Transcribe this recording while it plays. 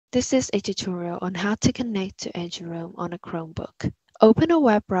This is a tutorial on how to connect to Eduroam on a Chromebook. Open a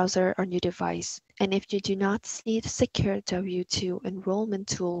web browser on your device, and if you do not see the secure W2 enrollment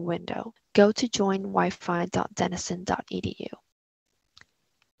tool window, go to joinwifi.denison.edu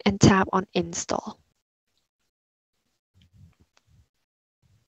and tap on Install.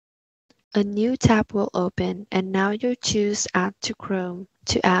 A new tab will open, and now you choose Add to Chrome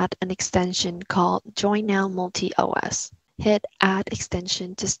to add an extension called Join Now Multi-OS. Hit Add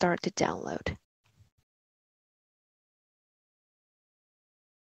Extension to start the download.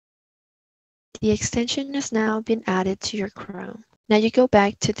 The extension has now been added to your Chrome. Now you go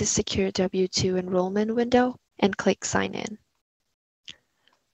back to the Secure W2 enrollment window and click Sign In.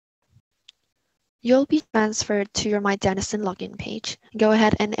 You'll be transferred to your My Denison login page. Go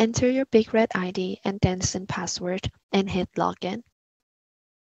ahead and enter your Big Red ID and Denison password and hit Login.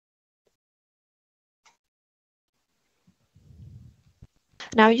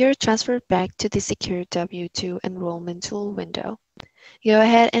 Now you're transferred back to the Secure W2 enrollment tool window. Go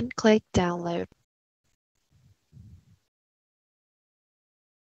ahead and click Download.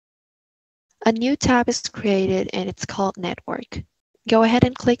 A new tab is created and it's called Network. Go ahead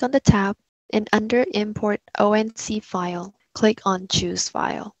and click on the tab, and under Import ONC File, click on Choose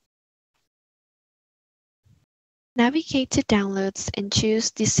File. Navigate to Downloads and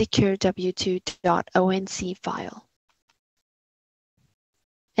choose the Secure W2.onc file.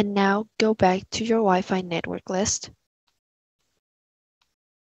 And now go back to your Wi-Fi network list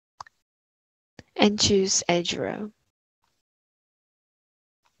and choose Eduroam.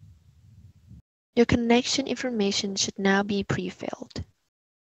 Your connection information should now be pre-filled.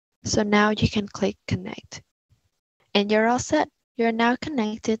 So now you can click Connect. And you're all set. You're now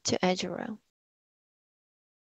connected to Eduroam.